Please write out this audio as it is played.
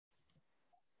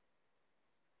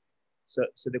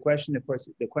So the question, of course,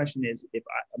 the question is,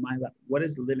 what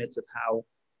is the limits of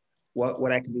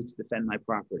what I can do to defend my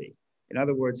property? In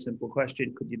other words, simple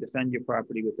question, could you defend your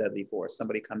property with deadly force?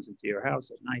 Somebody comes into your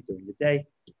house at night during the day,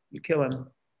 you kill him.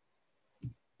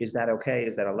 Is that okay?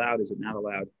 Is that allowed? Is it not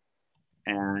allowed?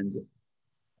 And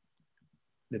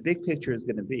the big picture is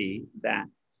going to be that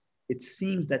it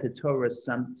seems that the Torah is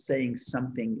saying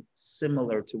something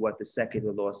similar to what the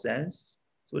secular law says.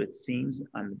 That's what it seems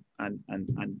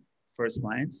on first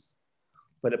glance.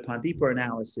 But upon deeper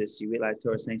analysis, you realize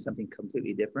Torah is saying something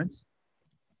completely different,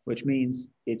 which means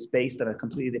it's based on a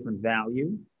completely different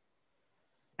value.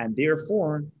 And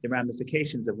therefore, the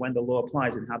ramifications of when the law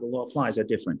applies and how the law applies are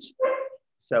different.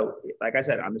 So, like I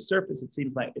said, on the surface, it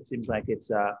seems like it's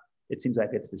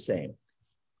the same,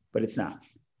 but it's not.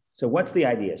 So what's the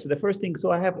idea? So the first thing,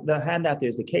 so I have the handout,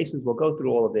 there's the cases, we'll go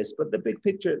through all of this, but the big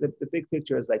picture, the big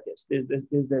picture is like this. There's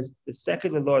the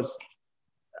secular laws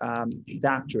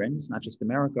doctrine. It's not just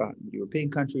America,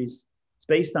 European countries. It's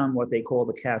based on what they call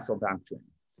the castle doctrine.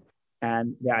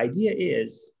 And the idea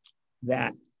is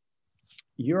that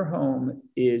your home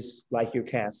is like your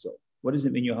castle. What does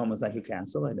it mean your home is like your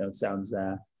castle? I know it sounds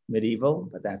medieval,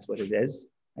 but that's what it is.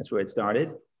 That's where it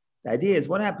started. The idea is,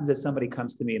 what happens if somebody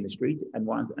comes to me in the street and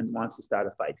wants to start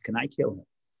a fight? Can I kill him?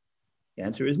 The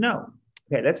answer is no.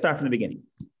 Okay, let's start from the beginning.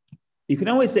 You can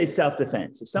always say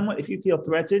self-defense. If you feel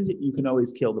threatened, you can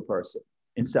always kill the person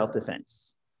in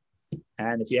self-defense.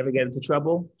 And if you ever get into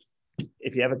trouble,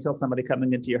 if you ever kill somebody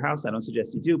coming into your house, I don't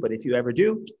suggest you do, but if you ever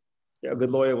do, a good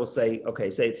lawyer will say,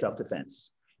 okay, say it's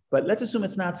self-defense. But let's assume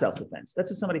it's not self-defense. Let's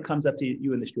say somebody comes up to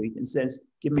you in the street and says,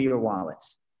 give me your wallet.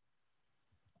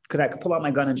 Could I pull out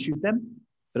my gun and shoot them?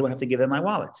 Or do I have to give them my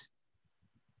wallet?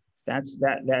 That's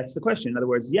the question. In other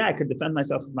words, yeah, I could defend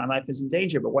myself if my life is in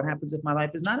danger, but what happens if my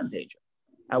life is not in danger?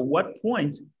 At what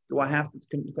point do I have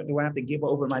to give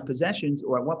over my possessions,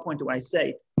 or at what point do I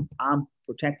say I'm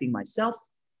protecting myself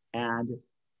and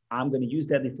I'm going to use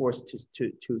deadly force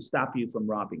to stop you from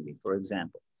robbing me, for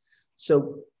example?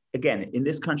 So again, in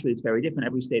this country, it's very different.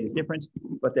 Every state is different.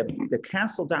 But the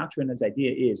castle doctrine, as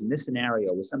idea is, in this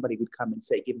scenario where somebody would come and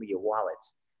say, give me your wallet,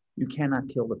 you cannot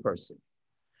kill the person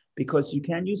because you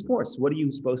can use force. What are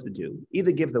you supposed to do?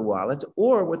 Either give the wallet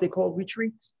or what they call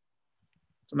retreat.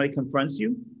 Somebody confronts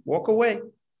you, walk away.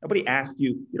 Nobody asked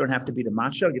you. You don't have to be the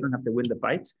macho. You don't have to win the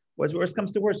fight. Worst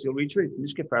comes to worst, you'll retreat.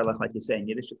 Like you say in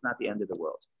Yiddish, it's not the end of the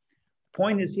world.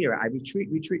 Point is here, I retreat.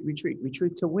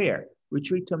 Retreat to where?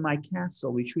 Retreat to my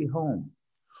castle, retreat home.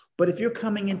 But if you're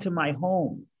coming into my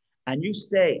home and you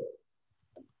say,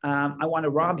 I want to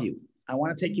rob you, I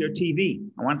want to take your TV,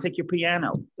 I want to take your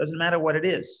piano, doesn't matter what it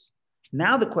is.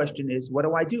 Now the question is, what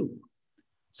do I do?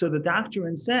 So the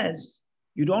doctrine says,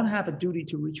 you don't have a duty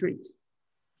to retreat.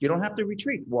 You don't have to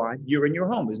retreat. Why? You're in your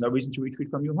home. There's no reason to retreat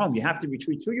from your home. You have to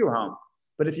retreat to your home.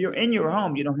 But if you're in your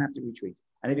home, you don't have to retreat.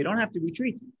 And if you don't have to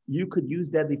retreat, you could use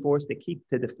deadly force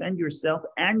to defend yourself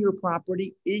and your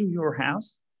property in your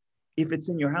house, if it's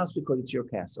in your house, because it's your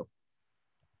castle.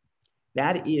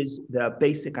 That is the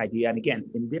basic idea. And again,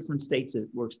 in different states, it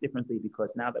works differently,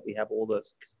 because now that we have all the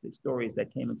stories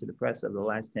that came into the press over the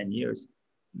last 10 years,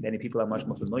 many people are much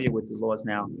more familiar with the laws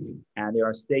now. And there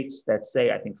are states that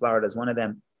say, I think Florida is one of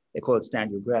them, they call it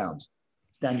stand your ground.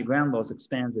 Stand your ground laws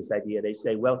expands this idea. They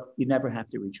say, well, you never have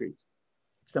to retreat.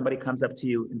 If somebody comes up to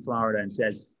you in Florida and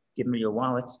says, give me your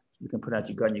wallet, you can put out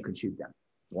your gun, you can shoot them.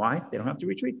 Why? They don't have to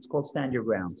retreat. It's called stand your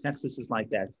ground. Texas is like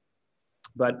that.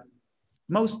 But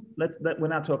we're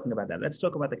not talking about that. Let's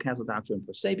talk about the castle doctrine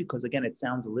per se, because again, it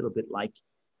sounds a little bit like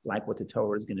what the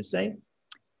Torah is going to say.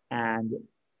 And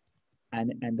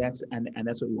that's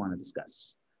what we want to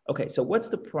discuss. Okay, so what's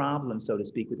the problem, so to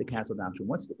speak, with the castle doctrine?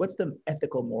 What's the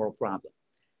ethical, moral problem?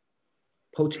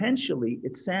 Potentially,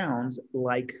 it sounds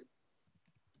like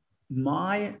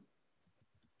my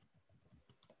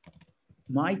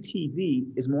TV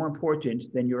is more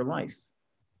important than your life,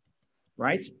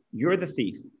 right? You're the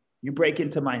thief. You break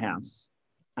into my house.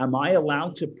 Am I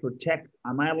allowed to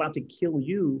kill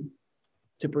you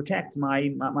to protect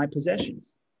my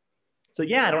possessions? So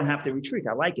yeah, I don't have to retreat.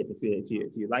 I like it. If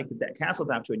you like that castle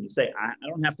doctrine, you say, I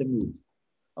don't have to move.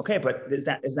 Okay, but is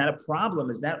that a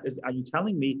problem? Are you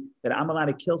telling me that I'm allowed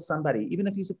to kill somebody, even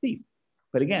if he's a thief?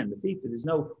 But again, the thief, there's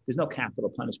no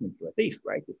capital punishment for a thief,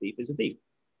 right? The thief is a thief.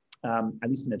 At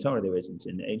least in the Torah there isn't.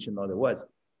 In the ancient law there was.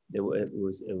 It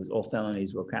was all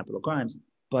felonies were capital crimes.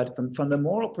 But from the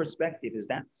moral perspective, does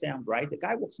that sound right? The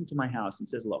guy walks into my house and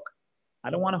says, look, I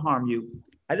don't want to harm you.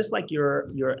 I just like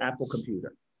your Apple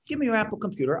computer. Give me your Apple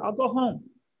computer. I'll go home.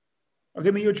 Or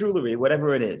give me your jewelry,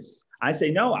 whatever it is. I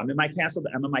say, no, I'm in my castle.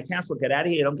 Get out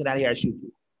of here. Don't get out of here. I shoot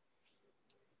you.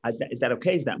 Is that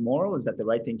okay? Is that moral? Is that the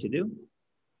right thing to do?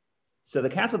 So the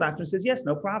castle doctrine says, yes,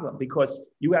 no problem, because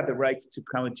you have the right to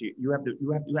come into, you have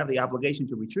the obligation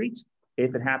to retreat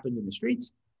if it happens in the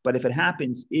streets. But if it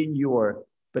happens in your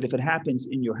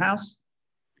house,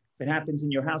 if it happens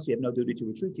in your house, you have no duty to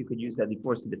retreat. You could use deadly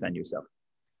force to defend yourself.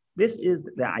 This is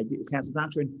the idea of castle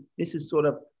doctrine. This is sort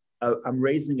of, I'm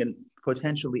raising a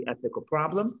potentially ethical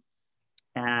problem.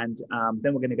 And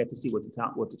then we're going to get to see what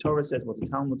the Torah says, what the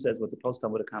Talmud says, what the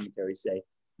post-Talmudic commentaries say,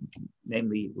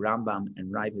 namely Rambam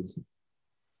and Ravid,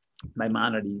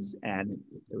 Maimonides and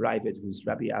Ravid, who's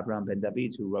Rabbi Abraham ben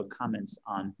David, who wrote comments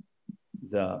on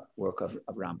the work of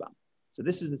Rambam. So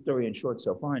this is the story in short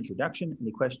so far, introduction.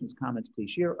 Any questions, comments,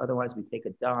 please share. Otherwise, we take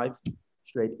a dive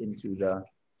straight into the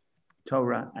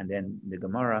Torah and then the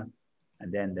Gemara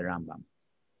and then the Rambam.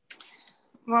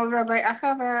 Well, Rabbi, I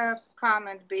have a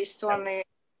comment based on the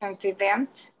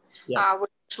event with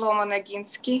Shlomo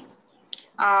Naginsky.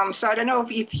 So I don't know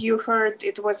if you heard,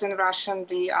 it was in Russian,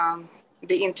 the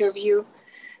interview.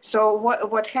 So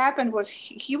what happened was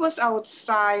he was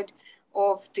outside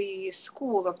of the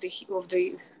school, of the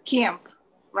camp,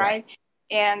 right?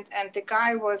 And the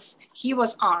guy was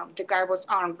armed. The guy was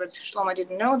armed, but Shlomo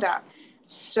didn't know that.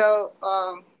 So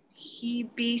he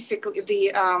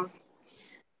basically,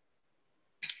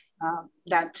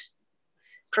 that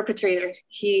perpetrator,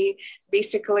 he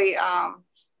basically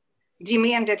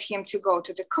demanded him to go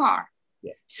to the car.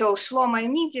 Yeah. So Shlomo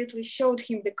immediately showed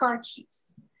him the car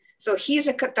keys. So he's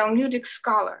a Talmudic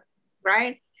scholar,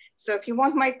 right? So if you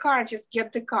want my car, just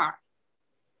get the car.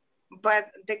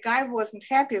 But the guy wasn't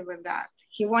happy with that.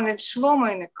 He wanted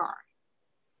Shlomo in the car,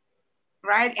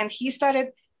 right? And he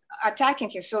started attacking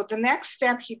him. So the next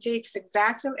step he takes,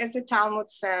 exactly as the Talmud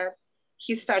said,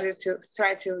 he started to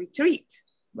try to retreat,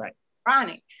 right,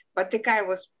 running. But the guy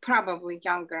was probably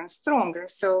younger and stronger.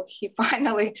 So he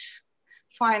finally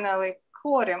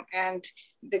caught him, and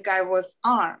the guy was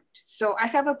armed. So I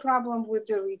have a problem with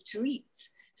the retreat.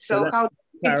 So how do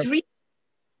you retreat?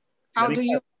 How do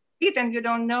you retreat and you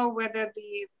don't know whether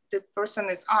the person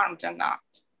is armed or not?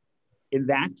 In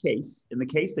that case, in the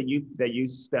case that you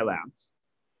spell out,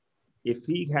 if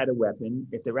he had a weapon,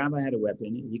 if the rabbi had a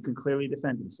weapon, he can clearly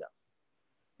defend himself.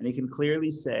 And he can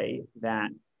clearly say that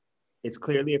it's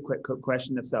clearly a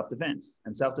question of self-defense.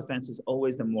 And self-defense is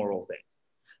always the moral thing.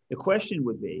 The question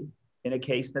would be, in a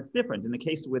case that's different, in the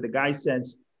case where the guy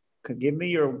says, give me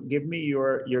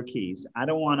your keys. I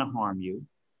don't want to harm you.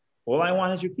 All I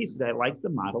want is your keys. I like the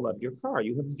model of your car.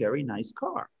 You have a very nice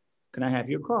car. Can I have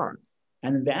your car?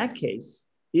 And in that case,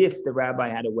 if the rabbi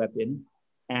had a weapon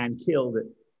and killed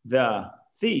the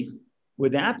thief,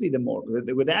 would that be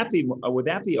would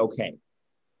that be okay?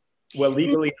 Well,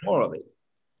 legally and morally.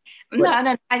 No,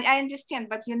 I understand,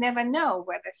 but you never know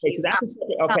whether he's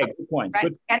armed. Okay, good point.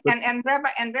 Right? And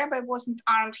Rabbi wasn't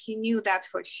armed. He knew that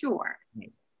for sure.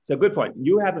 Right. So good point.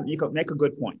 You make a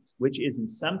good point, which is in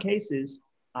some cases,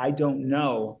 I don't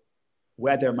know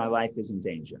whether my life is in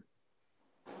danger.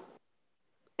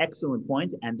 Excellent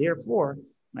point. And therefore,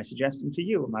 my suggestion to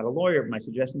you, I'm not a lawyer, but my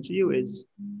suggestion to you is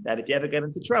that if you ever get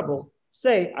into trouble,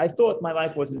 say, I thought my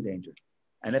life was in danger.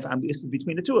 And this is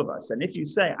between the two of us. And if you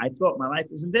say, I thought my life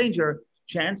was in danger,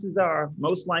 chances are,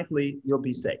 most likely, you'll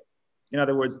be safe. In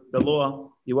other words, the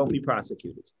law, you won't be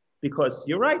prosecuted. Because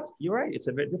you're right. It's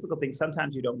a very difficult thing.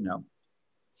 Sometimes you don't know.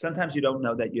 Sometimes you don't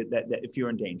know that if you're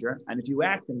in danger. And if you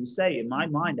act and you say, in my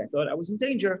mind, I thought I was in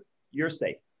danger, you're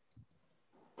safe.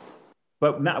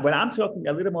 But when I'm talking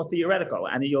a little more theoretical,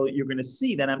 and you're going to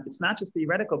see that it's not just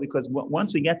theoretical, because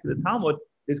once we get to the Talmud,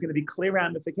 there's going to be clear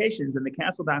ramifications, and the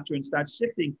castle doctrine starts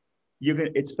shifting.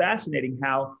 It's fascinating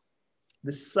how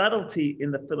the subtlety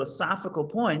in the philosophical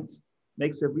points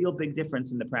makes a real big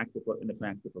difference in the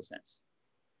practical sense.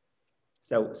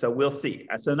 So we'll see.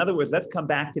 So in other words, let's come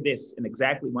back to this in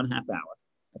exactly 1/2 hour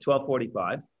at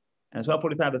 12:45. And at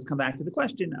 12:45, let's come back to the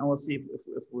question, and we'll see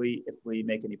if we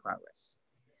make any progress.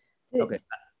 Okay,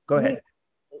 go ahead.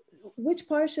 Which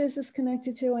parsha is this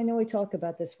connected to? I know we talked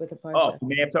about this with the parsha. Oh,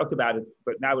 we may have talked about it,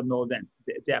 but now we know then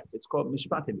depth. It's called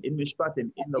Mishpatim. In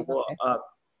Mishpatim, in the law of,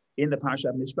 in the parsha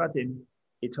of Mishpatim,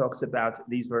 it talks about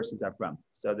these verses are from.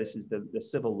 So this is the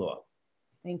civil law.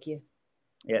 Thank you.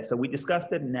 Yeah, so we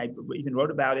discussed it, and I even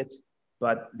wrote about it,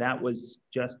 but that was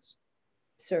just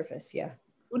surface. Yeah.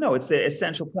 Well, no, it's the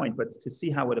essential point, but to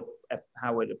see how it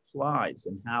applies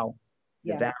and how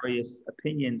the various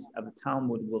opinions of the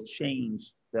Talmud will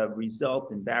change the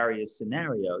result in various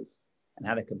scenarios, and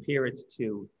how to compare it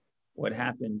to what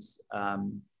happens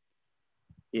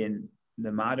in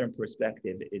the modern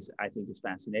perspective I think is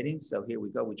fascinating. So here we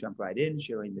go. We jump right in,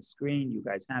 sharing the screen. You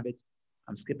guys have it.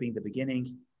 I'm skipping the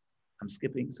beginning. I'm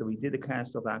skipping. So we did the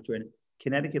castle doctrine.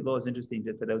 Connecticut law is interesting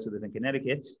for those who live in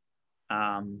Connecticut.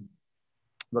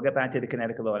 We'll get back to the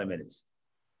Connecticut law in a minute.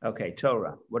 Okay,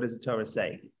 Torah. What does the Torah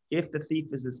say? If the thief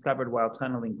is discovered while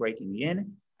tunneling, breaking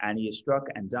in, and he is struck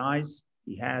and dies,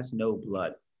 he has no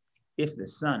blood. If the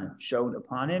sun shone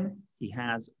upon him, he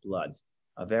has blood.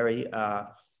 A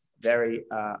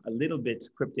a little bit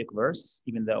cryptic verse,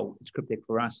 even though it's cryptic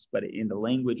for us, but in the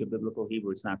language of biblical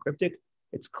Hebrew, it's not cryptic.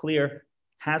 It's clear.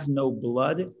 Has no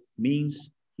blood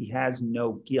means he has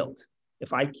no guilt.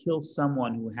 If I kill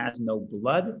someone who has no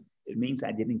blood, it means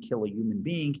I didn't kill a human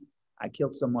being. I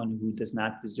killed someone who does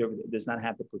not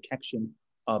have the protection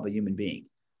of a human being.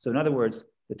 So in other words,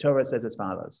 the Torah says as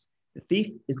follows: the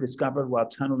thief is discovered while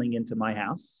tunneling into my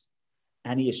house,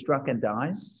 and he is struck and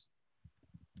dies.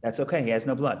 That's okay, he has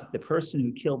no blood. The person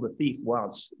who killed the thief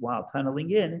while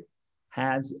tunneling in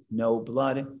has no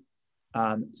blood.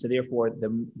 So therefore,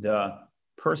 the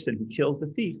person who kills the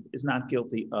thief is not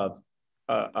guilty of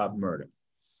murder.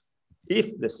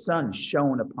 If the sun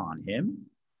shone upon him,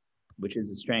 which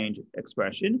is a strange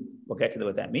expression, we'll get to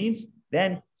what that means,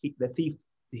 then the thief,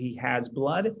 he has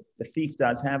blood, the thief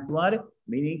does have blood,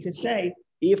 meaning to say,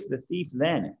 if the thief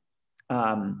then,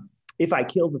 if I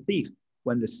kill the thief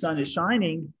when the sun is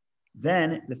shining,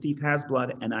 then the thief has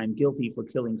blood and I'm guilty for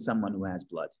killing someone who has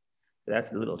blood. So that's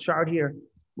the little chart here.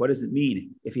 What does it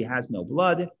mean? If he has no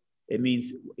blood, it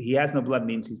means he has no blood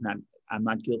means I'm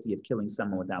not guilty of killing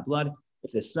someone without blood.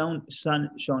 If the sun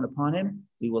shone upon him,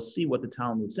 we will see what the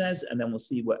Talmud says, and then we'll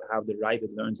see how the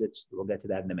Ravid learns it. We'll get to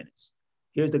that in a minute.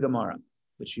 Here's the Gemara,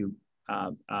 which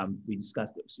we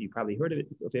discussed it. So you probably heard of it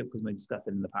because we discussed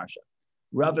it in the Parsha.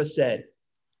 Rava said,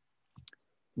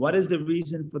 what is the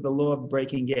reason for the law of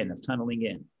breaking in, of tunneling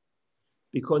in?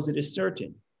 Because it is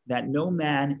certain that no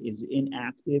man is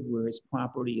inactive where his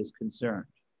property is concerned.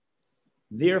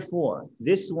 Therefore,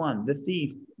 this one, the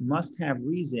thief, must have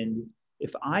reasoned,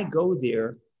 if I go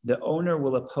there, the owner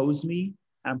will oppose me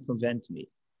and prevent me.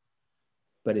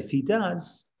 But if he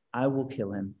does, I will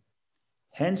kill him.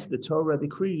 Hence the Torah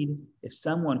decreed, if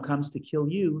someone comes to kill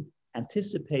you,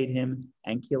 anticipate him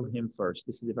and kill him first.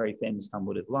 This is a very famous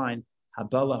Talmudic line.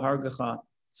 Habala hargacha,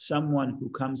 someone who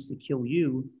comes to kill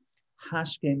you,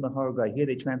 hashkem laharga. Here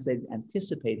they translate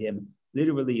anticipate him.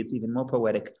 Literally, it's even more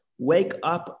poetic. Wake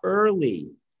up early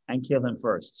and kill him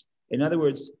first. In other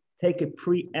words, take a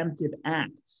preemptive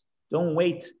act. Don't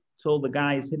wait till the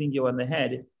guy is hitting you on the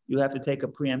head. You have to take a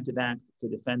preemptive act to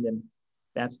defend him.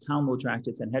 That's Talmud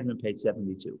Tractate Sanhedrin, page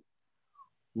 72.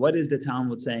 What is the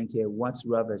Talmud saying here? What's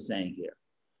Rava saying here?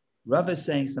 Rava is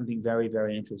saying something very,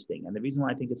 very interesting. And the reason why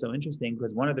I think it's so interesting,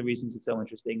 because one of the reasons it's so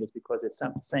interesting is because it's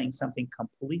saying something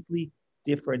completely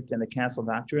different than the castle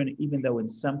doctrine, even though in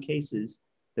some cases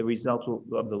the result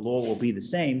of the law will be the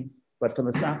same. But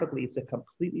philosophically, it's a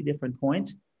completely different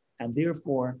point. And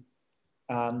therefore,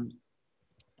 like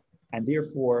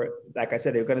I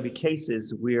said, there are going to be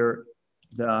cases where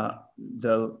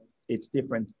it's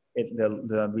different.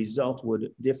 The result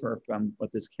would differ from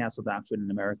what this castle doctrine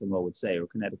in American law would say or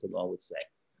Connecticut law would say.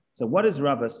 So what is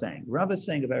Rava saying? Rava is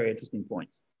saying a very interesting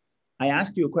point. I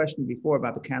asked you a question before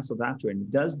about the castle doctrine.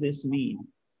 Does this mean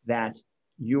that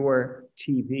your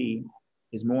TV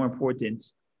is more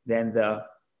important than the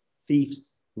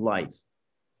thief's life?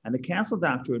 And the castle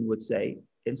doctrine would say,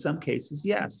 in some cases,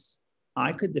 yes.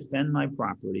 I could defend my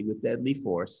property with deadly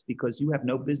force because you have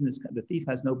no business, the thief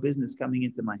has no business coming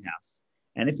into my house.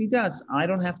 And if he does, I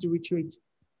don't have to retreat.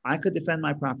 I could defend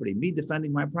my property. Me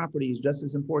defending my property is just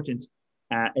as important,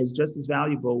 is just as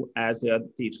valuable as the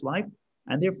thief's life,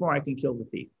 and therefore I can kill the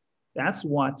thief. That's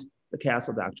what the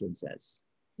castle doctrine says,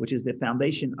 which is the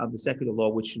foundation of the secular law,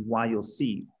 which is why you'll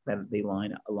see that they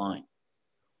align.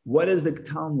 What does the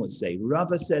Talmud say?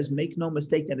 Rava says, make no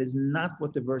mistake, that is not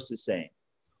what the verse is saying.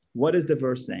 What is the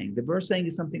verse saying? The verse saying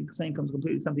is something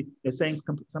completely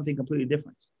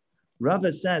different.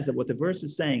 Rava says that what the verse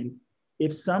is saying,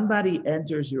 if somebody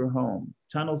enters your home,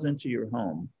 tunnels into your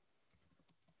home,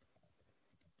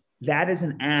 that is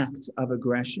an act of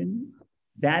aggression.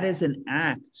 That is an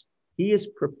act. He is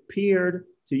prepared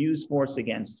to use force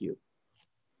against you.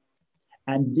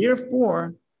 And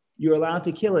therefore, you're allowed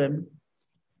to kill him,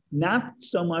 not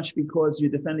so much because you're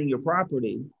defending your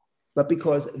property, but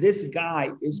because this guy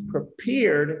is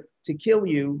prepared to kill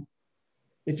you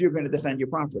if you're going to defend your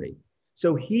property.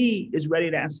 So he is ready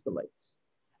to escalate.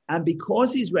 And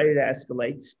because he's ready to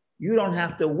escalate, you don't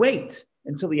have to wait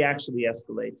until he actually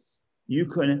escalates. You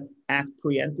can act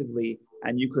preemptively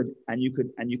and you could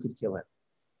kill him.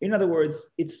 In other words,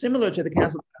 it's similar to the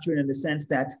castle doctrine in the sense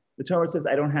that the Torah says,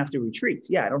 I don't have to retreat.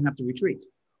 Yeah, I don't have to retreat.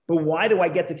 But why do I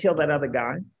get to kill that other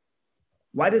guy?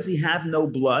 Why does he have no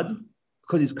blood?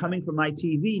 because he's coming from my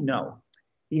TV? No.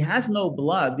 He has no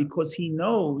blood because he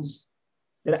knows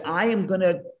that I am going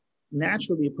to,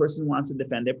 naturally, a person wants to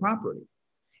defend their property.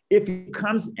 If he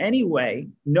comes anyway,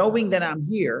 knowing that I'm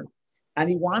here, and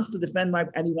he wants to defend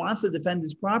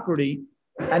his property,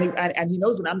 and he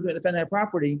knows that I'm going to defend that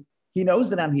property, he knows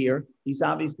that I'm here, he's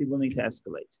obviously willing to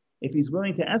escalate. If he's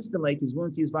willing to escalate, he's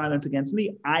willing to use violence against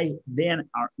me, I then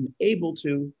am able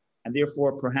to, and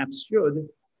therefore perhaps should,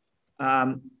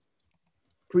 act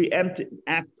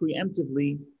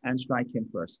preemptively and strike him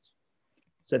first.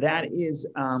 So that is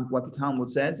what the Talmud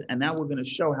says. And now we're going to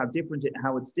show how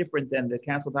it's different than the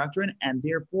castle doctrine. And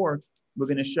therefore, we're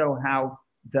going to show how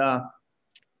that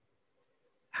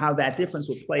difference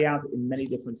will play out in many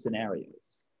different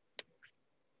scenarios.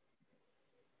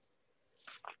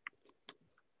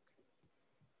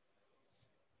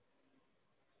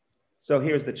 So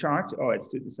here's the chart. Oh,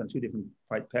 it's on two different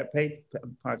parts of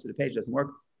the page. Doesn't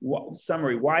work.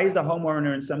 Summary: why is the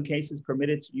homeowner in some cases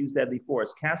permitted to use deadly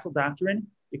force? Castle doctrine,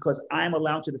 because I'm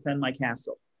allowed to defend my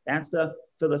castle. That's the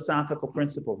philosophical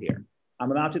principle here.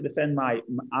 I'm allowed to defend my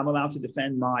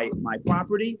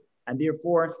property, and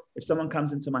therefore, if someone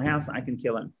comes into my house, I can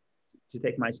kill him. To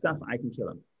take my stuff, I can kill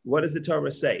him. What does the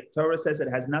Torah say? Torah says it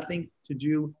has nothing to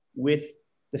do with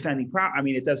defending property. I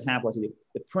mean, it does have what to do.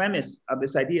 The premise of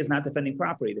this idea is not defending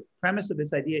property. The premise of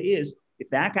this idea is if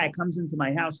that guy comes into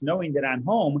my house knowing that I'm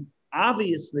home,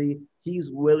 obviously he's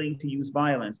willing to use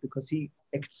violence because he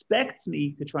expects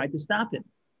me to try to stop him.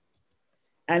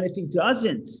 And if he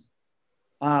doesn't,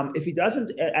 and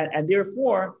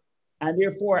therefore I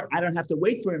don't have to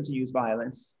wait for him to use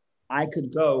violence, I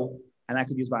could go and I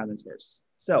could use violence first.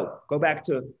 So go back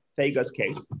to Fega's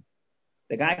case.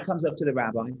 The guy comes up to the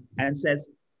rabbi and says,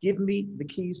 give me the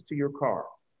keys to your car.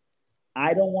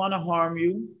 I don't want to harm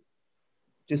you.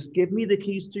 Just give me the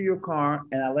keys to your car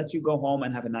and I'll let you go home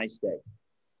and have a nice day.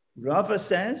 Rava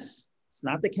says, it's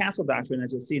not the castle doctrine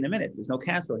as you'll see in a minute. There's no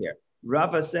castle here.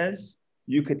 Rava says,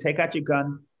 you could take out your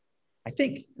gun. I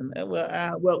think,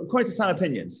 well, according to some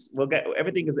opinions,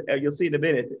 you'll see in a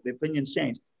minute, the opinions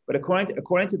change. But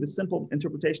according to the simple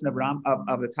interpretation of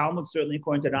the Talmud, certainly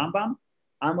according to Rambam,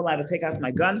 I'm allowed to take out my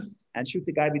gun and shoot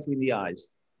the guy between the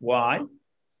eyes. Why?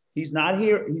 He's not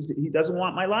here. He doesn't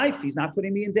want my life. He's not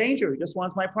putting me in danger. He just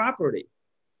wants my property.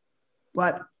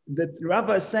 But the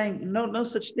Rava is saying, no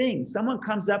such thing. Someone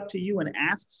comes up to you and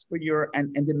asks for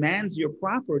and demands your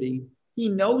property. He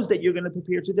knows that you're going to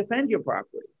prepare to defend your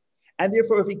property. And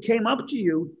therefore, if he came up to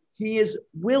you, he is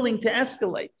willing to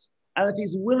escalate. And if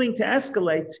he's willing to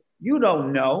escalate, you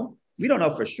don't know. We don't know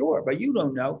for sure, but you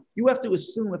don't know. You have to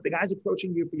assume if the guy's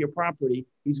approaching you for your property,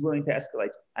 he's willing to escalate.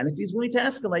 And if he's willing to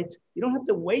escalate, you don't have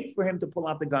to wait for him to pull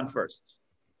out the gun first.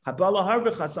 Habala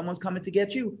hargacha, someone's coming to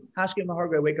get you. Hashkem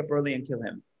harga, wake up early and kill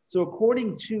him. So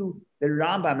according to the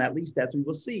Rambam, at least as we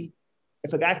will see,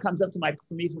 if a guy comes up to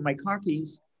me for my car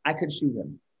keys, I could shoot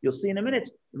him. You'll see in a minute.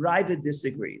 Rava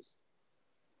disagrees.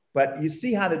 But you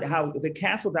see how the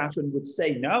castle doctrine would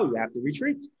say, no, you have to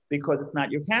retreat because it's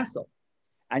not your castle.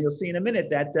 And you'll see in a minute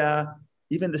that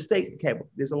even the state, okay,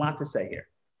 there's a lot to say here.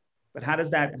 But how does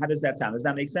that sound? Does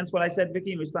that make sense what I said,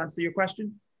 Vicky, in response to your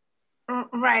question?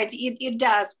 Right, it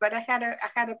does. But I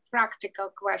had a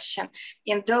practical question.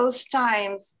 In those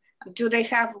times, do they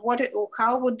have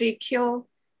how would they kill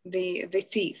the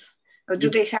thief? Or do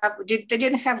they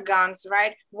didn't have guns,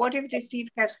 right? What if the thief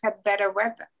has had better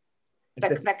weapons?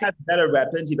 If they have better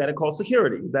weapons, you better call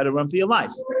security. You better run for your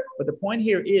life. But the point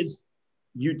here is,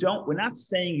 we're not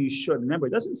saying you should. Remember, it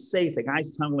doesn't say if a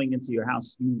guy's tunneling into your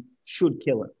house, you should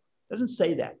kill him. It doesn't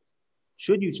say that.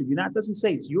 Should you not? It doesn't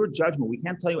say. It's your judgment. We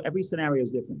can't tell you every scenario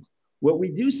is different. What we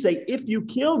do say, if you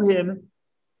killed him,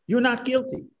 you're not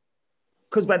guilty.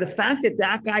 Because by the fact that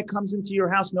that guy comes into your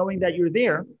house knowing that you're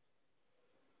there,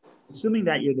 assuming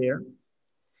that you're there,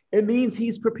 it means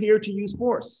he's prepared to use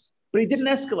force. But he didn't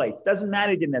escalate. It doesn't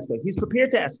matter he didn't escalate. He's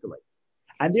prepared to escalate.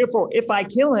 And therefore, if I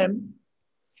kill him,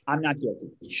 I'm not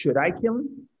guilty. Should I kill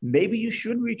him? Maybe you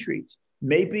should retreat.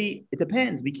 Maybe it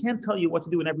depends. We can't tell you what to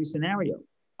do in every scenario.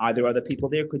 Are there other people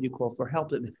there? Could you call for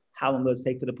help? How long does it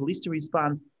take for the police to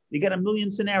respond? You get a million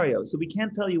scenarios. So we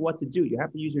can't tell you what to do. You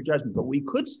have to use your judgment. But we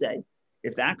could say,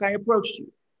 if that guy approached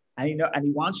you and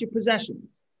he wants your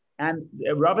possessions, and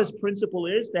Rava's principle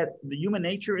is that the human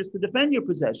nature is to defend your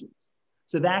possessions.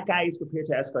 So that guy is prepared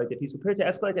to escalate. If he's prepared to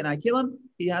escalate and I kill him,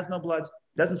 he has no blood.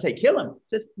 It doesn't say kill him. It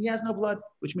says he has no blood,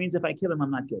 which means if I kill him,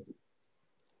 I'm not guilty.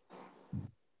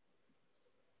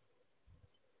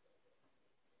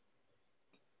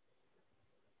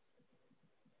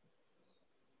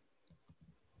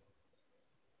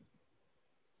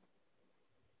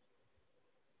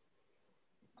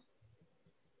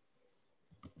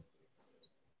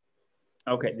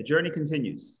 Okay, the journey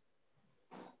continues.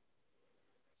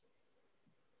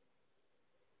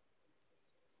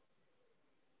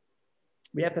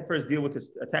 We have to first deal with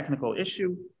a technical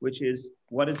issue, which is,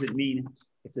 what does it mean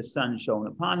if the sun shone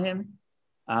upon him?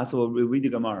 So we'll read the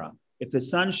Gemara. If the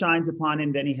sun shines upon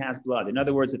him, then he has blood. In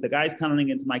other words, if the guy's tunneling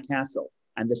into my castle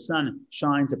and the sun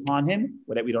shines upon him,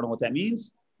 we don't know what that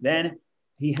means, then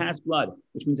he has blood,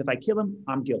 which means if I kill him,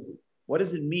 I'm guilty. What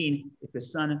does it mean if the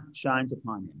sun shines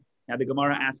upon him? Now, the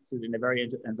Gemara asks it in a very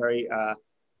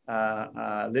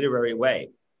literary way.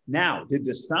 Now, did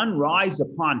the sun rise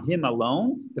upon him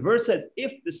alone? The verse says,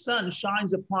 if the sun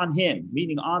shines upon him,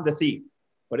 meaning on the thief.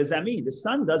 What does that mean? The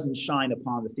sun doesn't shine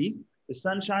upon the thief. The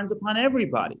sun shines upon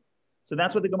everybody. So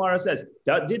that's what the Gemara says.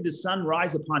 Did the sun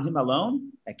rise upon him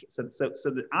alone? So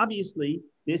obviously,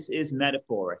 this is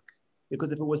metaphoric.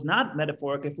 Because if it was not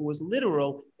metaphoric, if it was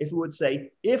literal, if it would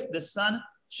say, if the sun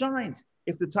shines.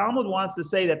 If the Talmud wants to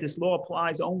say that this law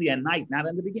applies only at night, not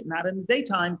in the beginning, not in the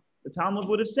daytime, the Talmud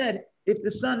would have said, if the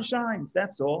sun shines,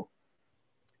 that's all.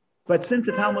 But since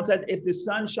the Talmud says, if the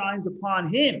sun shines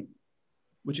upon him,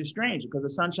 which is strange because the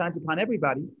sun shines upon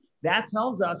everybody, that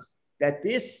tells us that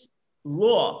this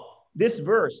law, this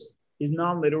verse is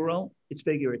non-literal, it's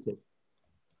figurative.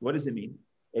 What does it mean?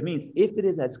 It means if it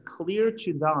is as clear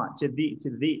to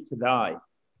thee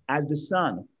as the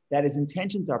sun, that his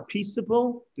intentions are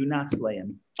peaceable, do not slay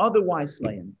him. Otherwise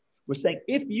slay him. We're saying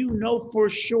if you know for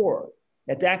sure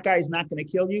that guy is not going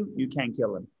to kill you, you can't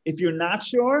kill him. If you're not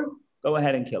sure, go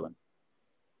ahead and kill him.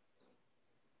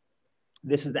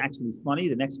 This is actually funny.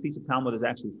 The next piece of Talmud is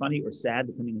actually funny or sad,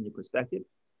 depending on your perspective.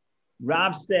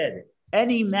 Rav said,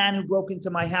 any man who broke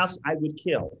into my house, I would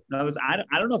kill. In other words, I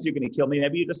don't know if you're going to kill me.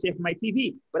 Maybe you just see it from my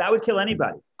TV, but I would kill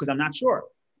anybody because I'm not sure.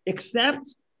 Except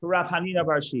for Rav Hanina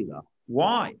bar Shila.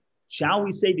 Why? Shall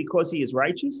we say because he is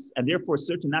righteous and therefore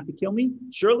certain not to kill me?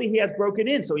 Surely he has broken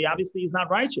in, so he obviously is not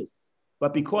righteous.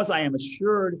 But because I am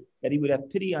assured that he would have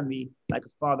pity on me like a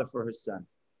father for his son.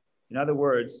 In other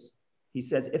words, he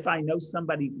says, if I know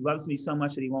somebody loves me so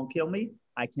much that he won't kill me,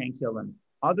 I can't kill him.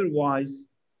 Otherwise,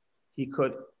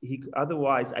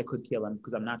 otherwise I could kill him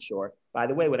because I'm not sure. By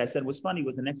the way, what I said was funny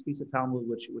was the next piece of Talmud,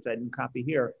 which I didn't copy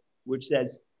here, which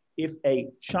says, if a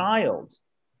child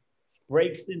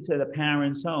breaks into the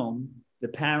parent's home, the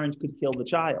parent could kill the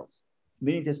child.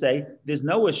 Meaning to say, there's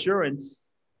no assurance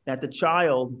that the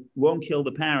child won't kill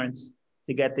the parents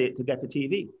to get the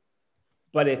TV.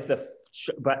 But if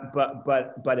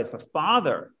if a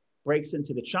father breaks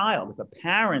into the child, if a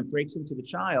parent breaks into the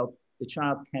child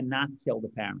cannot kill the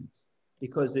parents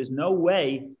because there's no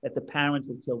way that the parent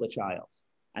would kill the child.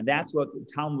 And that's what the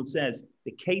Talmud says.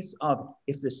 The case of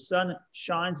if the sun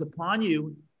shines upon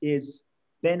you is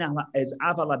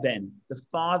aval ben. The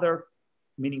father,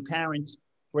 meaning parents,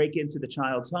 break into the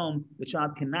child's home. The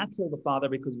child cannot kill the father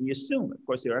because we assume, of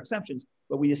course there are exceptions,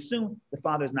 but we assume the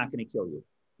father is not going to kill you.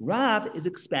 Rav is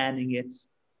expanding it.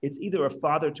 It's either a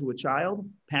father to a child,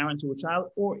 parent to a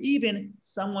child, or even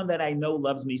someone that I know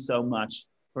loves me so much.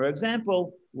 For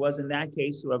example, was in that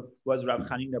case was Rav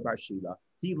Chanina bar Shila.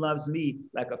 He loves me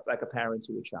like a parent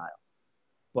to a child.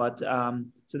 But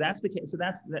so that's the case. So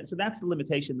that's the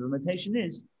limitation. The limitation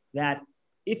is that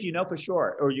if you know for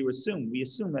sure, or we assume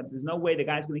that there's no way the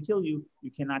guy's going to kill you, you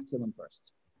cannot kill him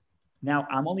first. Now,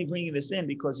 I'm only bringing this in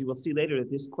because you will see later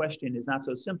that this question is not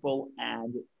so simple,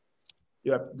 and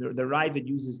the Raavad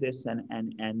uses this and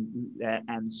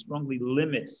strongly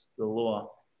limits the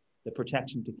law, the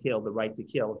protection to kill, the right to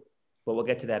kill. But we'll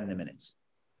get to that in a minute.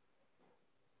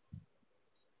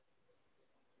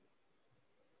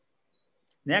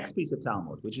 Next piece of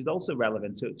Talmud, which is also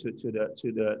relevant to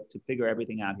figure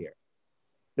everything out here.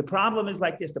 The problem is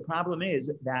like this. The problem is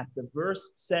that the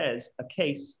verse says a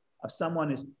case of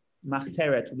someone is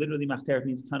machteret. Literally, machteret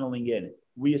means tunneling in.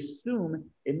 We assume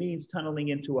it means tunneling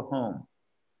into a home.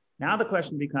 Now the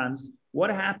question becomes,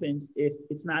 what happens if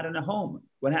it's not in a home?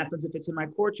 What happens if it's in my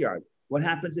courtyard? What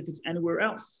happens if it's anywhere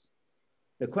else?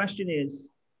 The question is,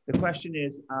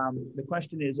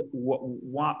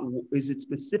 what is it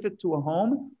specific to a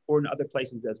home or in other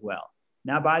places as well?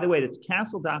 Now, by the way, the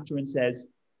castle doctrine says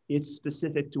it's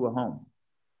specific to a home.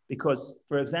 Because,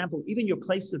 for example, even your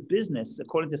place of business,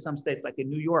 according to some states, like in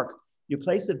New York, your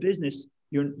place of business,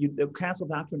 the castle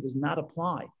doctrine does not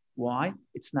apply. Why?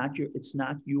 It's not your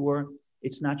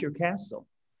castle.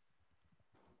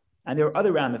 And there are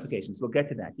other ramifications. We'll get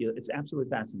to that. It's absolutely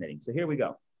fascinating. So here we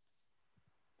go.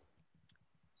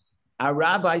 Our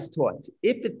rabbis taught,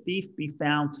 if the thief be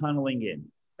found tunneling in,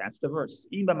 that's the verse.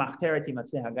 If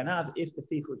the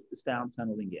thief is found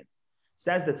tunneling in.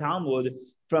 Says the Talmud,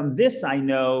 from this I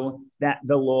know that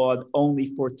the law only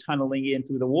for tunneling in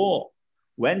through the wall.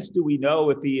 Whence do we know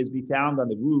if he is be found on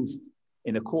the roof,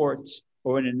 in a court,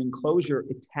 or in an enclosure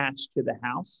attached to the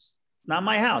house? It's not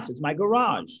my house, it's my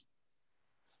garage.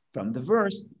 From the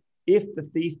verse, if the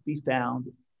thief be found,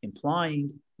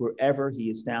 implying wherever he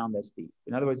is found as thief.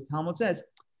 In other words, the Talmud says,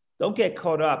 don't get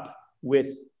caught up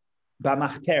with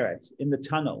b'machteret, in the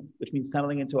tunnel, which means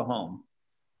tunneling into a home.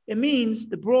 It means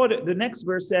the next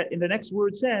verse, in the next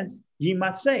word says,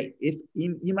 yimatzeh, if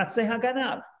yimatzeh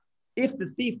haganav, if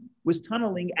the thief was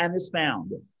tunneling and is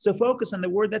found. So focus on the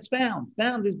word that's found.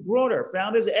 Found is broader,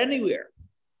 found is anywhere.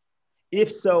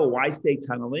 If so, why stay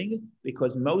tunneling?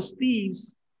 Because most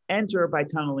thieves enter by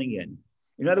tunneling in.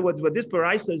 In other words, what this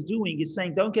Baraisa is doing is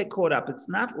saying, don't get caught up. It's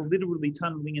not literally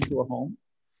tunneling into a home.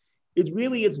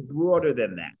 It's broader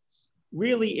than that.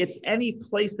 Really, it's any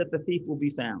place that the thief will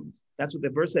be found. That's what the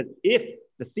verse says. If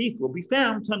the thief will be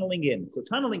found tunneling in. So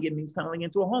tunneling in means tunneling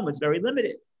into a home. It's very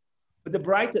limited. But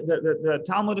the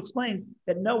Talmud explains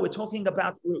that no, we're talking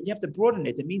about, you have to broaden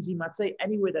it. It means you might say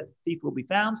anywhere that the thief will be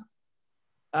found,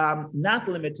 not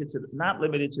limited to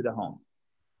the home.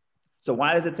 So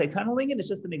why does it say tunneling in? It's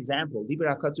just an example.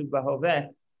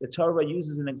 The Torah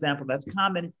uses an example that's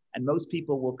common, and most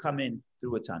people will come in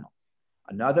through a tunnel.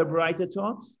 Another Baraita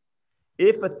talks,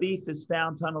 if a thief is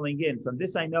found tunneling in, from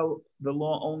this I know the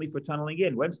law only for tunneling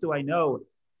in. Whence do I know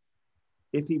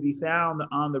if he be found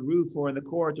on the roof or in the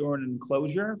court or in an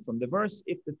enclosure? From the verse,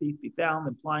 if the thief be found,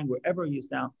 implying wherever he is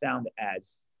found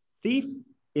as thief.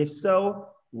 If so,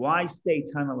 why stay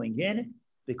tunneling in?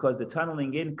 Because the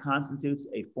tunneling in constitutes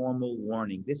a formal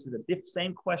warning. This is a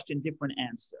same question, different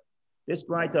answer. This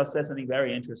Baraita says something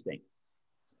very interesting.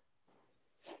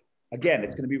 Again,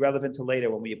 it's going to be relevant to later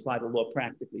when we apply the law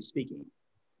practically speaking.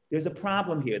 There's a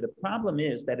problem here. The problem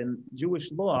is that in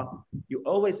Jewish law, you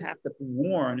always have to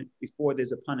warn before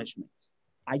there's a punishment.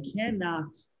 I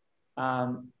cannot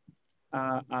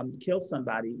kill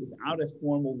somebody without a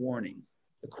formal warning.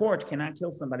 The court cannot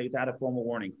kill somebody without a formal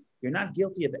warning. You're not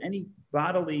guilty of any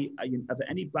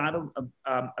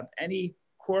any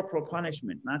corporal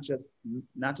punishment, not just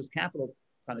capital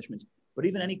punishment, but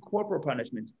even any corporal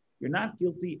punishment. You're not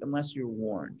guilty unless you're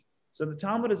warned. So the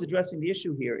Talmud is addressing the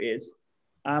issue here is,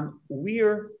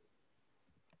 where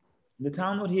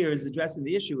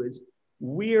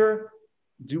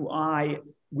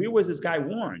was this guy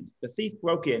warned? The thief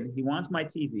broke in, he wants my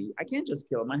TV. I can't just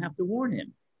kill him, I have to warn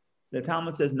him. So the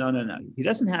Talmud says, no. He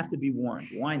doesn't have to be warned.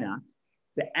 Why not?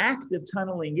 The act of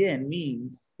tunneling in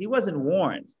means he wasn't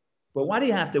warned. But why do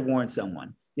you have to warn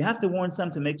someone? You have to warn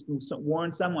someone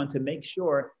to make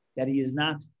sure that he is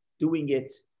not doing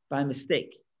it by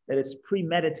mistake, that it's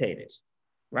premeditated,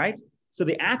 right? So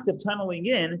the act of tunneling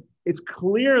in, it's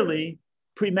clearly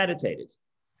premeditated.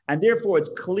 And therefore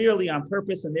it's clearly on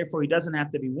purpose, and therefore he doesn't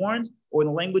have to be warned. Or in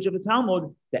the language of the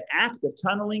Talmud, the act of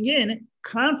tunneling in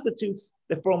constitutes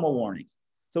the formal warning.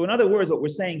 So in other words, what we're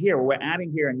saying here, what we're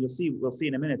adding here, and we'll see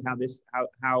in a minute how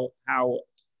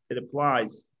it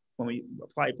applies when we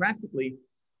apply it practically.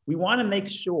 We want to make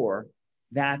sure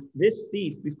that this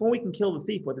thief, before we can kill the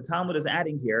thief, what the Talmud is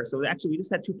adding here, so actually we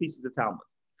just had two pieces of Talmud.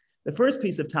 The first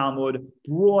piece of Talmud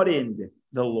broadened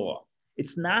the law.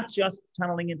 It's not just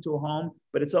tunneling into a home,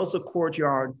 but it's also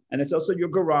courtyard, and it's also your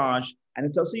garage, and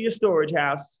it's also your storage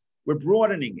house. We're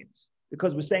broadening it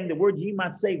because we're saying the word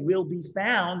yimatzeh, will be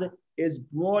found, is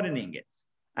broadening it.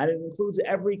 And it includes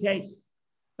every case.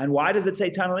 And why does it say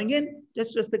tunneling in?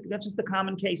 That's just the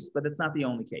common case, but it's not the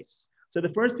only case. So the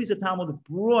first piece of Talmud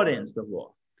broadens the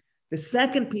law. The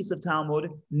second piece of Talmud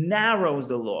narrows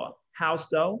the law. How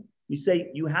so? We say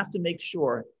you have to make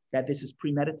sure that this is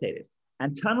premeditated.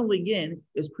 And tunneling in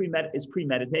is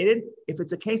premeditated. If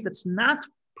it's a case that's not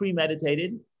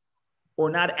premeditated or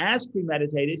not as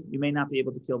premeditated, you may not be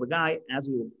able to kill the guy, as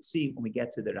we will see when we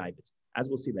get to the Rabbit, as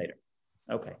we'll see later.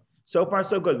 Okay, so far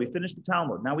so good. We finished the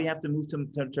Talmud. Now we have to move to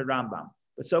Rambam.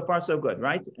 But so far so good,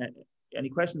 right? Any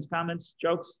questions, comments,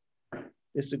 jokes,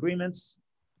 disagreements?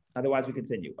 Otherwise we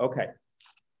continue. Okay.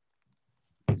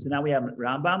 So now we have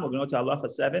Rambam. We're going to go to Halacha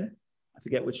 7. I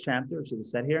forget which chapter. Should have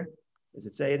said here. Does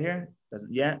it say it here?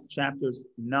 Doesn't yet. Chapters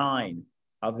 9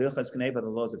 of Hilchas Gneva, the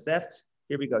laws of theft.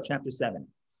 Here we go. Chapter 7.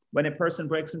 When a person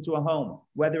breaks into a home,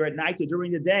 whether at night or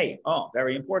during the day. Oh,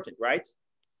 very important, right?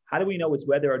 How do we know it's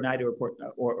whether at night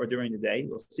or during the day?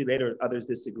 We'll see later others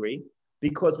disagree.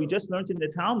 Because we just learned in the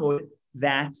Talmud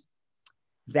that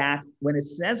when it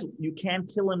says you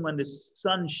can't kill him when the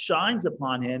sun shines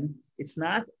upon him, it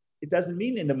doesn't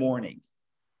mean in the morning.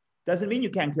 It doesn't mean you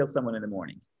can't kill someone in the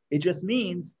morning. It just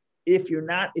means if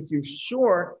you're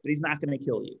sure that he's not going to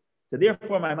kill you. So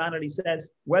therefore, Maimonides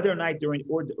says, whether or night during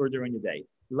the day,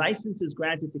 license is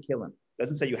granted to kill him.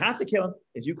 Doesn't say you have to kill him.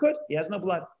 If you could, he has no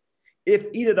blood. if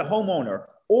either the homeowner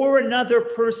or another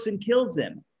person kills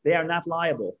him, they are not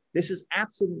liable. This is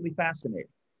absolutely fascinating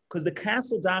because the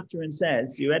Castle Doctrine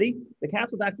says, you ready? The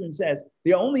Castle Doctrine says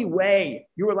the only way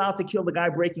you're allowed to kill the guy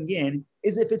breaking in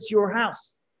is if it's your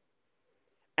house.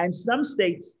 And some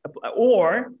states,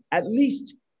 or at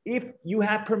least if you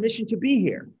have permission to be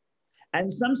here.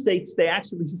 And some states, they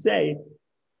actually say,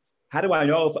 how do I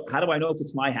know if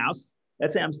it's my house?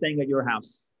 Let's say I'm staying at your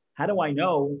house. How do I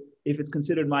know if it's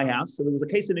considered my house? So there was a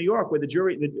case in New York where the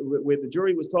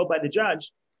jury was told by the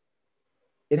judge,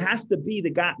 it has to be the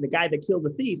guy that killed the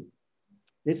thief.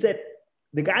 They said,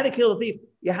 the guy that killed the thief,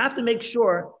 you have to make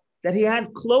sure that he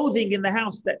had clothing in the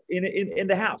house, in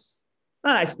the house. It's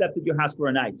not I stepped at your house for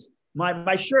a night.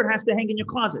 My shirt has to hang in your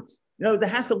closet. In other words, it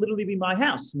has to literally be my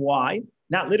house. Why?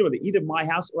 Not literally, either my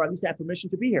house or at least have permission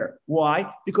to be here. Why?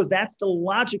 Because that's the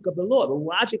logic of the law. The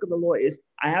logic of the law is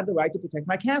I have the right to protect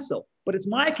my castle, but it's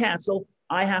my castle.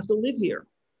 I have to live here.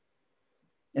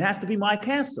 It has to be my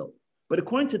castle. But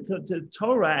according to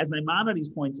Torah, as Maimonides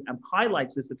points and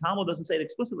highlights this, the Talmud doesn't say it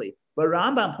explicitly, but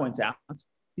Rambam points out,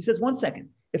 he says, 1 second,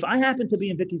 if I happen to be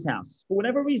in Vicky's house, for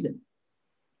whatever reason,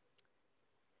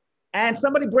 and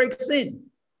somebody breaks in,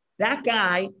 that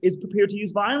guy is prepared to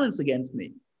use violence against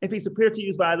me. If he's prepared to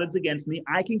use violence against me,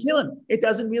 I can kill him. It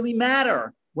doesn't really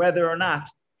matter whether or not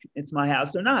it's my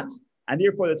house or not. And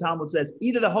therefore, the Talmud says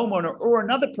either the homeowner or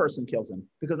another person kills him.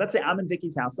 Because let's say I'm in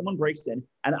Vicky's house, someone breaks in,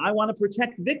 and I want to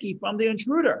protect Vicky from the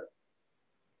intruder.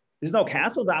 There's no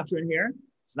castle doctrine here.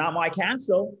 It's not my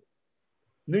castle.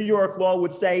 New York law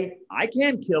would say, I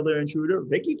can't kill the intruder.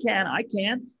 Vicky can, I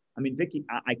can't. I mean, Vicky,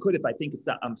 I could if I think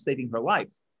I'm saving her life.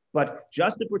 But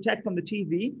just to protect from the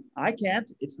TV, I can't.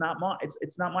 It's not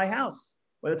my house.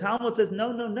 Well, the Talmud says,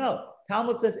 no.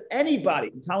 Talmud says anybody.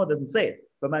 The Talmud doesn't say it.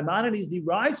 But Maimonides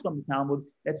derives from the Talmud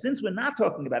that since we're not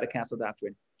talking about a castle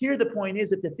doctrine, here the point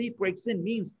is if the thief breaks in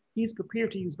means he's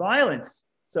prepared to use violence.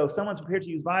 So if someone's prepared to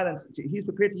use violence, he's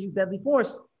prepared to use deadly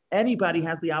force. Anybody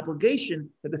has the obligation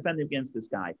to defend against this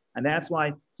guy. And that's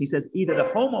why he says either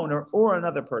the homeowner or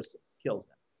another person kills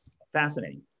him.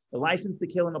 Fascinating. The license to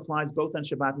kill him applies both on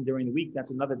Shabbat and during the week.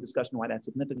 That's another discussion why that's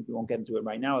significant. We won't get into it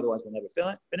right now, otherwise we'll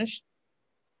never finish.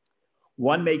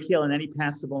 One may kill in any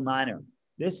passable manner.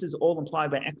 This is all implied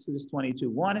by Exodus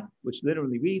 22:1, which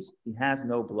literally reads, he has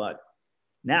no blood.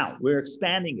 Now, we're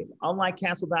expanding it. Unlike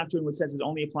castle doctrine, which says it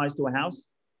only applies to a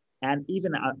house, and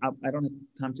even, I don't have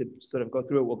time to sort of go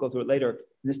through it, we'll go through it later.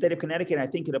 In the state of Connecticut, I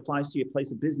think it applies to your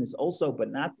place of business also,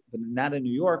 but not in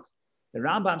New York. The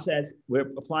Rambam says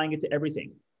we're applying it to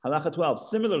everything. Halacha 12,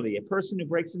 similarly, a person who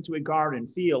breaks into a garden,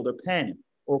 field, or pen,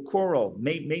 or corral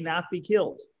may not be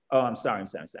killed. Oh, I'm sorry.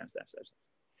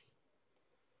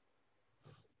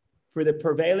 For the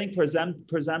prevailing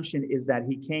presumption is that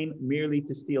he came merely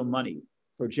to steal money,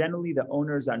 for generally the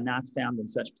owners are not found in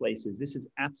such places. This is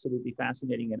absolutely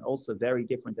fascinating and also very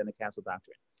different than the castle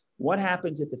doctrine. What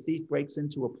happens if the thief breaks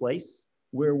into a place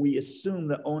where we assume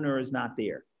the owner is not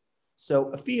there?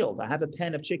 So a field, I have a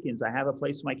pen of chickens, I have a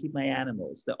place where I keep my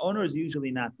animals. The owner is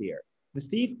usually not there. The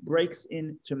thief breaks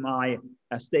into my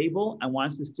stable and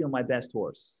wants to steal my best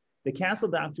horse. The castle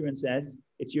doctrine says,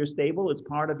 it's your stable, it's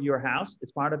part of your house,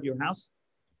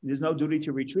 There's no duty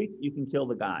to retreat, you can kill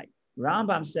the guy.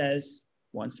 Rambam says,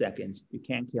 1 second, you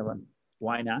can't kill him.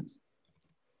 Why not?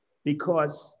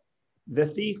 Because the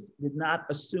thief did not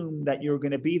assume that you're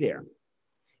going to be there.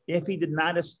 If he did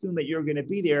not assume that you're going to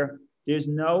be there, there's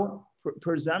no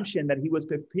presumption that he was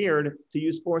prepared to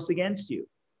use force against you.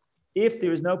 If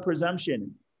there's no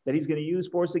presumption that he's going to use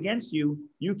force against you,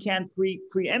 you can't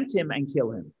preempt him and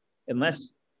kill him,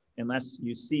 unless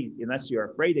you're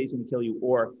afraid that he's going to kill you,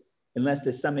 or unless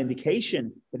there's some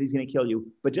indication that he's going to kill you.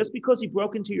 But just because he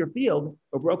broke into your field,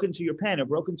 or broke into your pen, or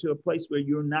broke into a place where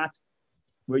you're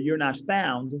not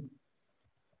found,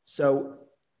 so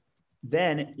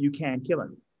then you can't kill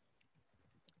him.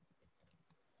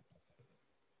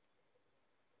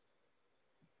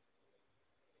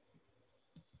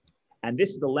 And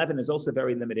this is 11 is also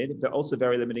very limited. They're also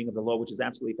very limiting of the law, which is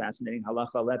absolutely fascinating.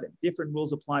 Halacha 11. Different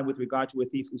rules apply with regard to a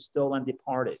thief who stole and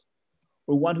departed,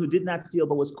 or one who did not steal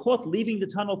but was caught leaving the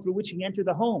tunnel through which he entered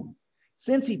the home.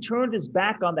 Since he turned his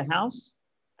back on the house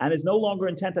and is no longer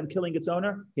intent on killing its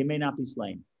owner, he may not be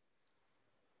slain.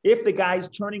 If the guy's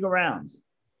turning around,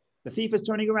 the thief is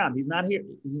turning around, he's not here,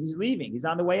 he's leaving, he's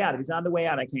on the way out. If he's on the way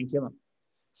out, I can't kill him.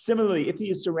 Similarly, if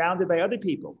he is surrounded by other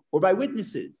people or by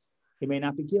witnesses, he may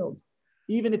not be killed,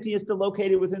 even if he is still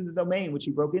located within the domain which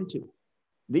he broke into.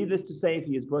 Needless to say, if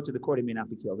he is brought to the court, he may not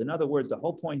be killed. In other words, the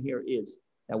whole point here is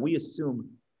that we assume,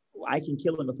 I can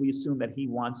kill him if we assume that he's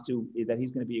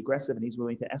going to be aggressive and he's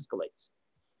willing to escalate.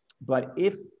 But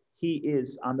if he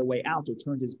is on the way out or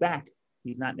turned his back,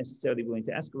 he's not necessarily willing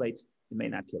to escalate, it may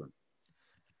not kill him.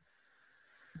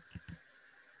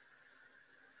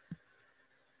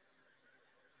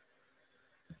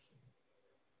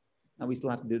 And we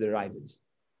still have to do the Ravid.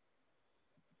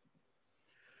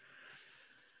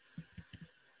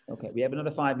 Okay, we have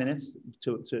another 5 minutes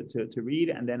to read,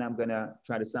 and then I'm going to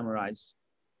try to summarize.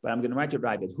 But I'm going to write the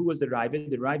Ravid. Who was the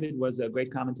Ravid? The Ravid was a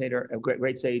great commentator, a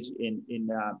great sage in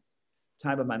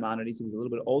time of Maimonides. He was a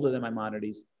little bit older than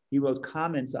Maimonides. He wrote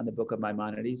comments on the book of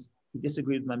Maimonides. He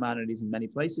disagreed with Maimonides in many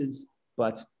places,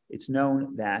 but it's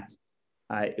known that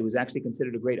it was actually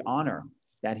considered a great honor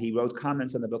that he wrote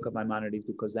comments on the book of Maimonides,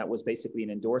 because that was basically an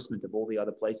endorsement of all the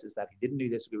other places that he didn't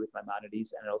disagree with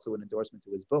Maimonides, and also an endorsement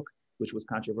to his book, which was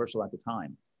controversial at the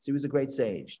time. So he was a great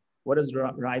sage. What does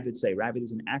Ravid say? Ravid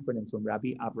is an acronym from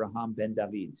Rabbi Avraham ben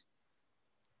David.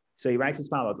 So he writes as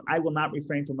follows: I will not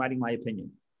refrain from writing my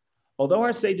opinion. Although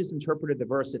our sages interpreted the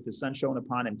verse, if the sun shone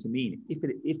upon him, to mean if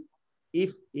it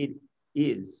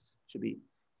is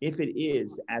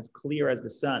as clear as the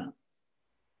sun,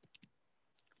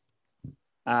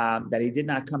 that he did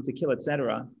not come to kill,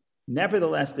 etc.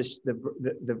 Nevertheless,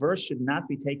 the verse should not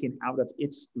be taken out of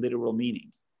its literal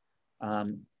meaning.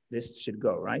 This should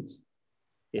go, right?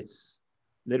 Its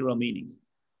literal meaning.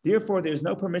 Therefore, there's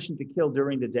no permission to kill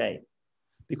during the day,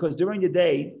 because during the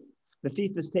day, the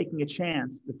thief is taking a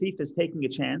chance. The thief is taking a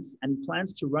chance, and he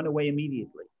plans to run away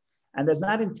immediately, and does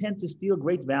not intend to steal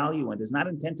great value, and does not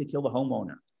intend to kill the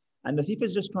homeowner. And the thief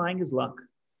is just trying his luck.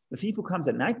 The thief who comes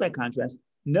at night, by contrast,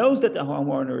 knows that the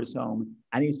homeowner is home,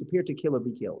 and he's prepared to kill or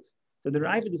be killed. So the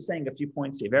Ravid is saying a few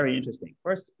points here, very interesting.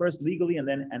 First legally, and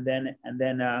then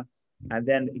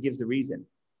it gives the reason.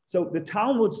 So the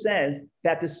Talmud says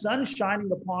that the sun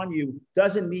shining upon you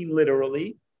doesn't mean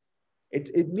literally.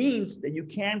 It means that you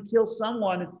can kill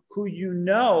someone who you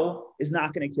know is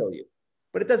not going to kill you,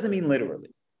 but it doesn't mean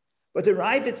literally. But the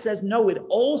Ravid says no, it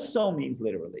also means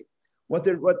literally. What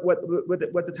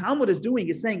the Talmud is doing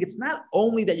is saying it's not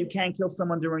only that you can't kill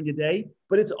someone during the day,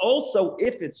 but it's also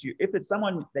if it's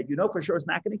someone that you know for sure is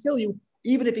not going to kill you,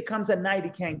 even if he comes at night,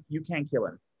 you can't kill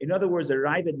him. In other words, the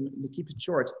Ravid, to keep it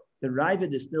short, the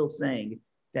Ravid is still saying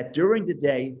that during the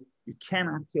day you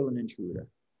cannot kill an intruder.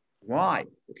 Why?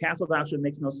 The castle doctrine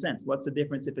makes no sense. What's the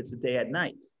difference if it's a day at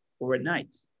night or at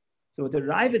night? So what the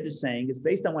Ravid is saying is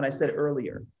based on what I said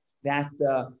earlier, that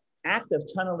the act of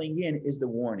tunneling in is the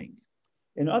warning.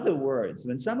 In other words,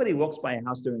 when somebody walks by a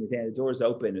house during the day, the door is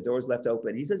open, the door is left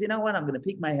open, he says, you know what, I'm going to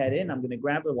peek my head in, I'm going to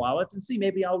grab a wallet and see,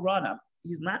 maybe I'll run up.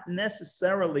 He's not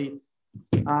necessarily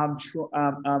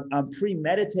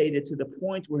premeditated to the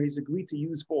point where he's agreed to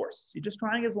use force. He's just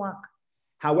trying his luck.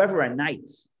 However, at night,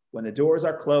 when the doors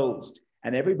are closed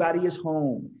and everybody is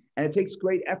home and it takes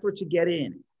great effort to get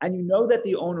in and you know that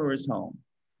the owner is home,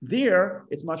 there,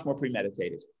 it's much more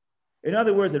premeditated. In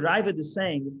other words, the Ravid is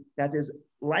saying that there's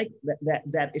like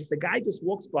that if the guy just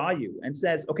walks by you and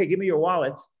says, okay, give me your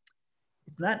wallet,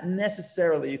 it's not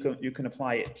necessarily you can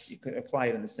apply it. You can apply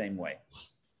it in the same way.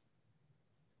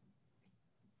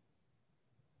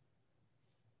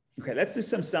 Okay, let's do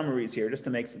some summaries here just to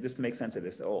make sense of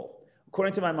this all.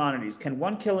 According to Maimonides, can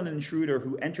one kill an intruder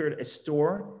who entered a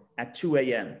store at 2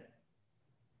 a.m.?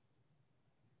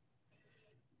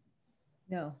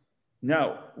 No.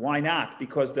 No. Why not?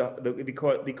 Because the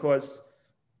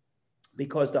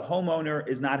homeowner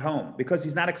is not home. Because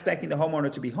he's not expecting the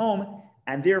homeowner to be home,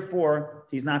 and therefore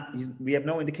we have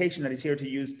no indication that he's here to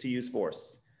use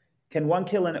force. Can one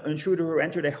kill an intruder who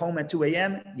entered a home at 2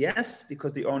 a.m.? Yes,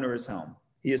 because the owner is home.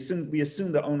 We assume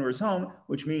the owner is home,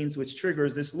 which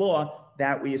triggers this law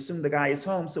that we assume the guy is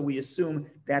home, so we assume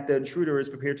that the intruder is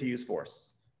prepared to use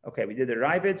force. Okay, we did the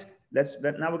Ravid.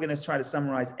 Now we're going to try to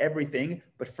summarize everything,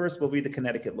 but first we'll read the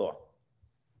Connecticut law.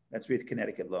 Let's read the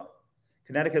Connecticut law.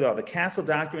 Connecticut law. The castle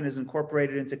doctrine is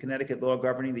incorporated into Connecticut law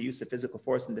governing the use of physical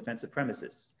force in defense of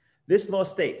premises. This law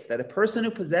states that a person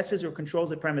who possesses or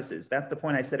controls a premises, that's the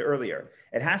point I said earlier,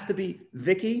 it has to be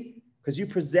Vicky, because you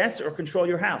possess or control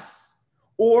your house,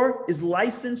 or is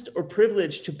licensed or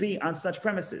privileged to be on such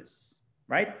premises,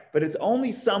 right? But it's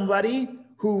only somebody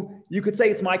who you could say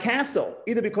it's my castle,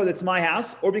 either because it's my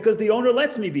house or because the owner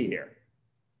lets me be here,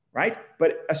 right?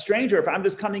 But a stranger, if I'm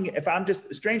just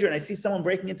a stranger and I see someone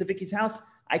breaking into Vicky's house,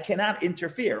 I cannot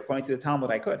interfere. According to the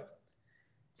Talmud, I could.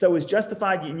 So it's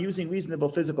justified in using reasonable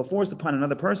physical force upon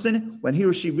another person when he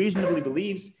or she reasonably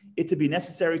believes it to be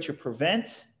necessary to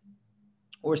prevent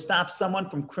or stop someone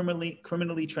from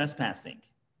criminally trespassing.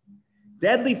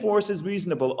 Deadly force is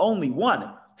reasonable only,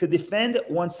 1, to defend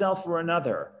oneself or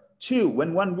another, 2,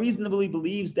 when one reasonably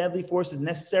believes deadly force is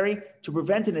necessary to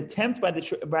prevent an attempt by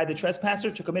the trespasser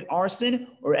to commit arson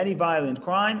or any violent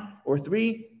crime. Or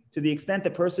 3, to the extent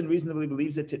the person reasonably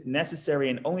believes it necessary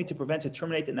and only to prevent or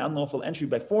terminate an unlawful entry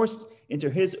by force into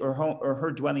his or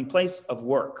her dwelling place of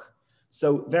work.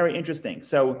 So very interesting.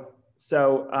 So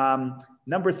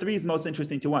number 3 is most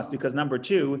interesting to us because number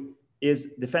 2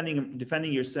 is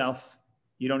defending yourself.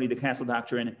 You don't need the castle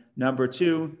doctrine. Number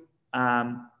 2,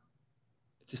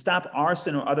 to stop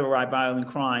arson or other violent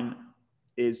crime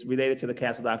is related to the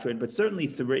castle doctrine, but certainly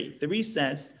 3. 3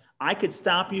 says, I could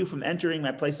stop you from entering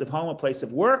my place of home, a place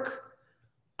of work,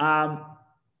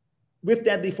 with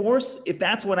deadly force, if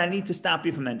that's what I need to stop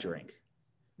you from entering.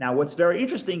 Now, what's very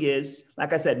interesting is,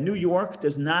 like I said, New York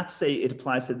does not say it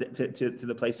applies to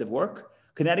the place of work.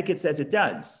 Connecticut says it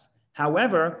does.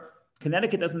 However,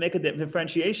 Connecticut doesn't make a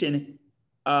differentiation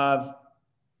of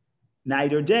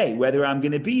night or day, whether I'm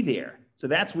going to be there. So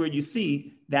that's where you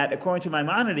see that according to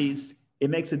Maimonides, it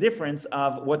makes a difference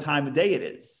of what time of day it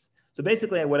is. So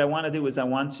basically what I want to do is I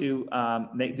want to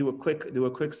do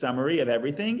a quick summary of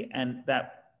everything, and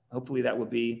that hopefully that would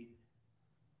be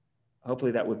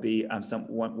some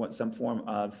form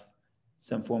of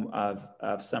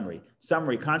summary.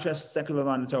 Summary, contrast secular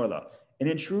law and the Torah law.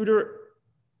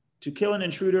 To kill an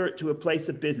intruder to a place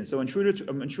of business. So intruder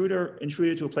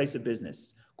to a place of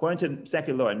business. According to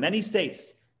secular law, in many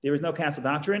states, there is no castle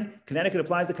doctrine. Connecticut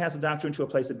applies the castle doctrine to a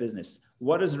place of business.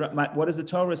 What does the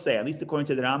Torah say? At least according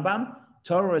to the Rambam,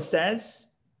 Torah says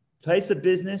place of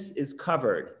business is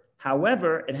covered.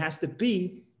 However, it has to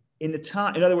be in the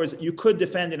time. In other words, you could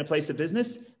defend in a place of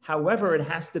business. However, it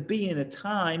has to be in a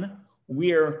time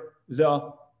where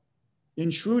the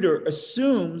intruder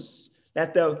assumes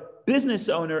that the business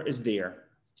owner is there.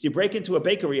 So you break into a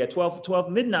bakery at 12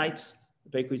 midnight, the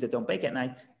bakeries that don't bake at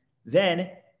night,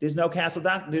 then there's no castle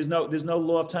doctrine, there's no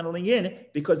law of tunneling in,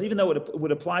 because even though it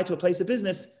would apply to a place of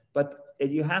business, but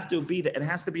it has to be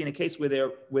in a case where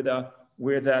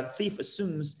the thief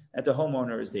assumes that the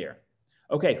homeowner is there.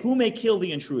 Okay, who may kill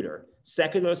the intruder?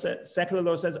 Secular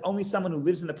law says only someone who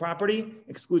lives in the property,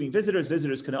 excluding visitors.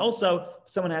 Visitors can also,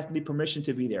 someone has to be permission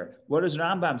to be there. What does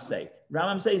Rambam say?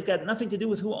 Rambam says it's got nothing to do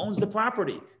with who owns the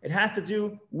property. It has to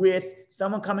do with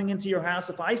someone coming into your house.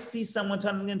 If I see someone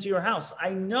tunneling into your house,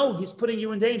 I know he's putting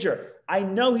you in danger. I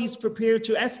know he's prepared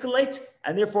to escalate,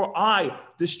 and therefore I,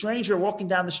 the stranger walking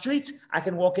down the street, I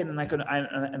can walk in and I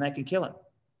can kill him.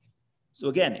 So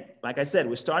again, like I said,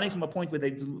 we're starting from a point where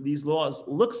these laws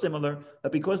look similar,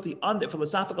 but because the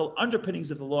philosophical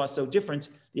underpinnings of the law are so different,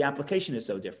 the application is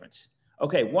so different.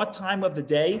 Okay, what time of the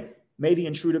day may the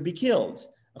intruder be killed?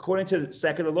 According to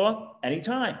secular law,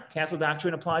 anytime. Castle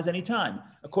doctrine applies anytime.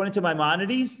 According to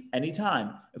Maimonides,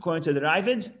 anytime. According to the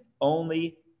Ravid,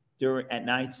 only at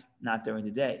night, not during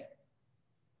the day.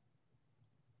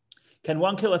 Can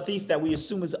one kill a thief that we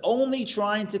assume is only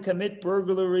trying to commit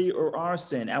burglary or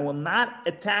arson and will not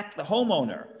attack the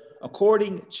homeowner?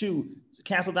 According to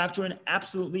castle doctrine,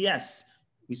 absolutely yes.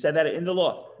 We said that in the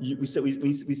law. We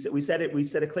said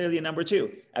it clearly in number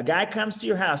 2. A guy comes to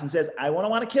your house and says, I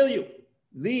want to kill you.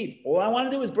 Leave. All I want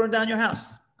to do is burn down your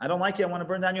house. I don't like you. I want to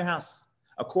burn down your house.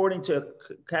 According to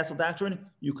castle doctrine,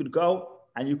 you could go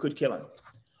and you could kill him.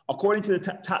 According to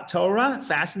the Torah,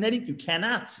 fascinating, you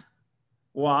cannot.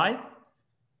 Why?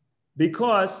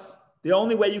 Because the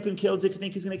only way you can kill is if you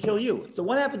think he's going to kill you. So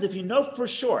what happens if you know for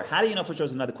sure? How do you know for sure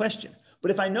is another question.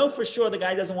 But if I know for sure the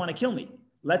guy doesn't want to kill me,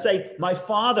 let's say my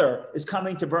father is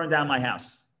coming to burn down my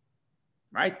house,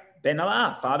 right? Ben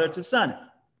Allah, father to son.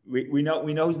 We know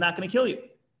he's not going to kill you,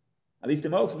 at least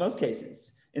in most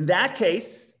cases. In that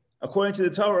case, according to the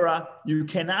Torah, you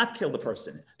cannot kill the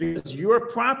person because your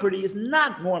property is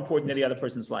not more important than the other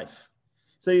person's life.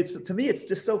 So to me, it's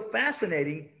just so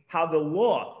fascinating how the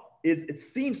law it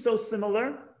seems so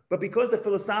similar, but because the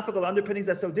philosophical underpinnings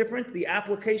are so different, the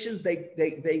applications, they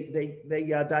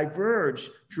diverge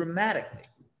dramatically.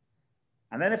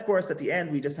 And then, of course, at the end,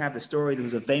 we just have the story. There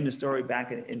was a famous story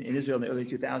back in Israel in the early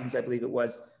 2000s, I believe it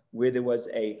was, where there was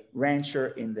a rancher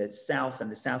in the South,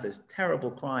 and the South is terrible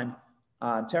crime,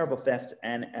 terrible theft.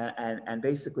 And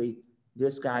basically,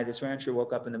 this rancher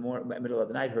woke up in the middle of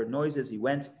the night, heard noises. He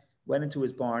went into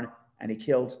his barn, and he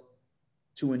killed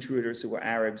 2 intruders who were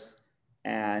Arabs,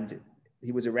 and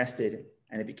he was arrested,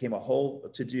 and it became a whole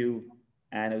to-do,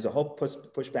 and it was a whole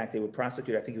pushback. They would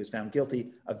prosecute. I think he was found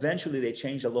guilty. Eventually, they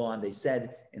changed the law, and they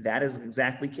said, and that is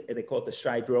exactly, they call it the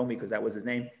Shai Dromi because that was his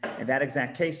name. In that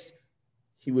exact case,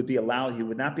 he would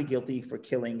not be guilty for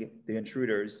killing the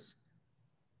intruders.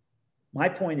 My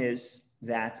point is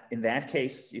that in that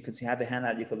case, you can have the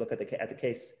handout, you can look at the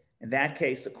case. In that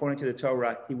case, according to the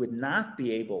Torah, he would not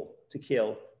be able to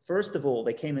kill first of all,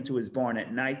 they came into his barn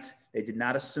at night. They did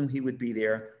not assume he would be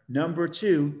there. Number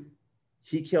two,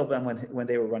 he killed them when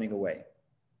they were running away.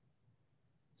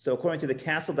 So according to the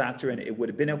castle doctrine, it would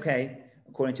have been okay.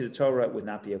 According to the Torah, it would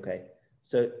not be okay.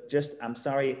 So just, I'm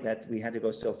sorry that we had to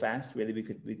go so fast. Really, we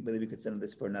could send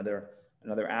this for another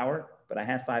hour, but I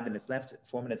have 4 minutes left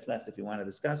if you want to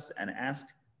discuss and ask.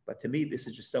 But to me, this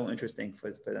is just so interesting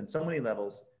for on so many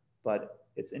levels, but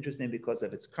it's interesting because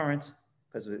of its current,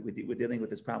 because we're dealing with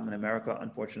this problem in America,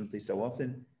 unfortunately, so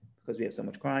often, because we have so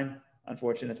much crime,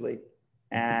 unfortunately.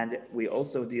 And we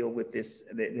also deal with this,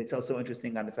 it's also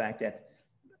interesting on the fact that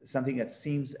something that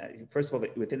seems, first of all,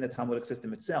 within the Talmudic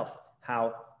system itself,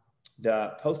 how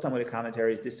the post-Talmudic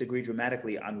commentaries disagree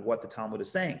dramatically on what the Talmud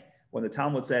is saying. When the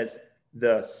Talmud says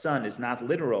the sun is not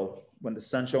literal, when the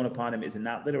sun shone upon him is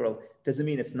not literal, does it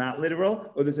mean it's not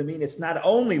literal, or does it mean it's not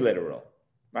only literal?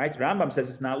 Right? Rambam says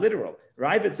it's not literal.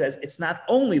 Ravid says it's not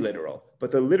only literal,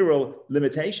 but the literal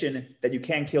limitation that you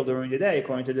can't kill during the day,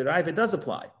 according to the Ravid, does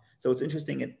apply. So it's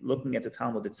interesting looking at the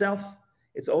Talmud itself.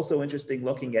 It's also interesting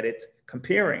looking at it,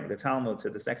 comparing the Talmud to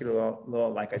the secular law,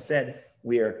 like I said,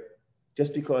 where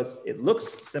just because it looks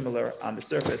similar on the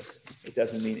surface, it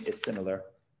doesn't mean it's similar.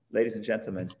 Ladies and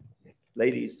gentlemen,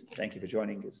 ladies, thank you for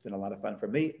joining. It's been a lot of fun for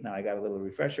me. Now I got a little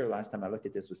refresher. Last time I looked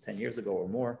at this was 10 years ago or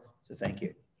more. So thank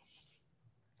you.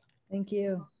 Thank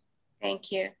you.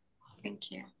 Thank you.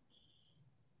 Thank you.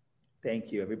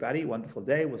 Thank you, everybody. Wonderful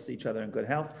day. We'll see each other in good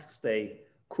health. Stay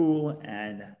cool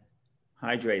and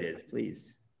hydrated,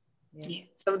 please. Yeah.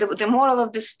 So the moral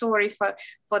of the story for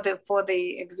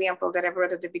the example that I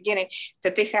brought at the beginning,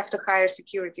 that they have to hire a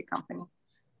security company.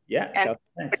 Yeah, and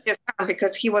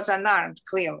because he was unarmed,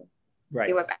 clearly. Right.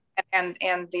 He was, and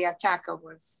the attacker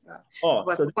was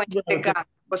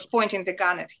pointing the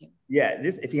gun at him. Yeah,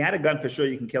 if he had a gun, for sure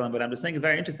you can kill him. But I'm just saying it's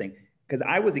very interesting because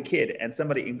I was a kid, and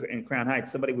somebody in Crown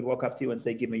Heights, somebody would walk up to you and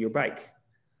say, "Give me your bike."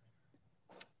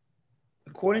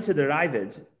 According to the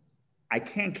Ravid, I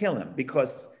can't kill him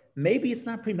because maybe it's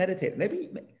not premeditated.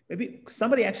 Maybe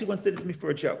somebody actually once did it to me for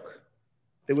a joke.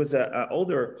 There was an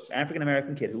older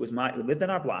African-American kid who lived in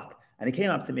our block, and he came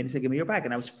up to me and he said, "Give me your bike."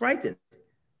 And I was frightened.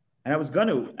 And I was going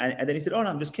to, and then he said, "Oh, no,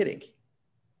 I'm just kidding."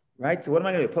 Right? So what am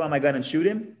I going to do? Pull out my gun and shoot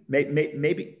him?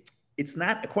 Maybe it's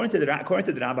not, according to the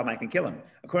Rambam, I can kill him.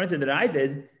 According to the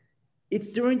Ravid, it's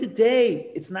during the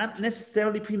day. It's not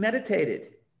necessarily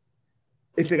premeditated.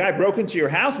 If the guy broke into your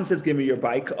house and says, "Give me your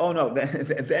bike," oh no,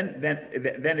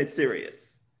 then it's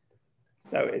serious.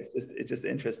 So it's just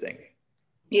interesting.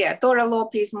 Yeah, Torah law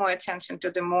pays more attention to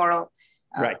the moral.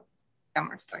 Right. Yeah.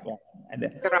 And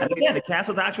again, the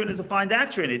castle doctrine is a fine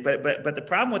doctrine, but the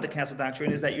problem with the castle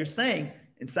doctrine is that you're saying,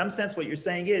 in some sense, what you're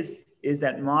saying is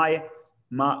that my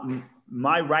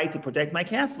right to protect my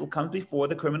castle comes before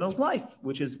the criminal's life,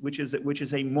 which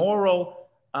is a moral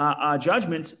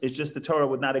judgment. It's just the Torah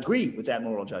would not agree with that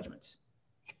moral judgment.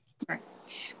 Right.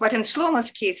 But in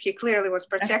Shlomo's case, he clearly was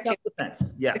protecting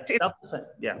self-defense. Yeah, self-defense.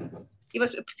 Yeah.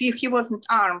 He wasn't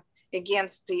armed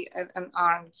against an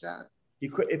armed.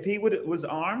 If he was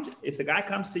armed, if the guy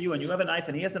comes to you and you have a knife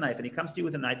and he has a knife and he comes to you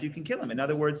with a knife, you can kill him. In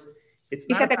other words, it's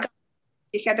not.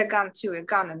 He had a gun too, a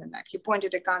gun and a knife. He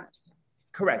pointed a gun at him.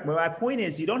 Correct. But my point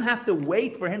is, you don't have to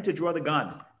wait for him to draw the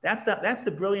gun. That's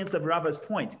the brilliance of Rava's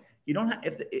point. You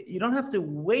don't have to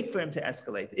wait for him to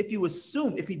escalate.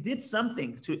 If he did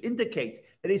something to indicate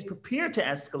that he's prepared to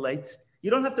escalate,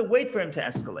 you don't have to wait for him to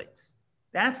escalate.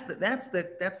 That's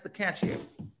the catch here.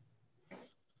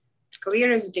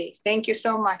 Clear as day. Thank you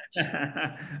so much.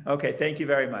 Okay, thank you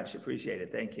very much. Appreciate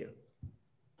it. Thank you.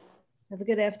 Have a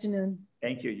good afternoon.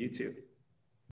 Thank you. You too.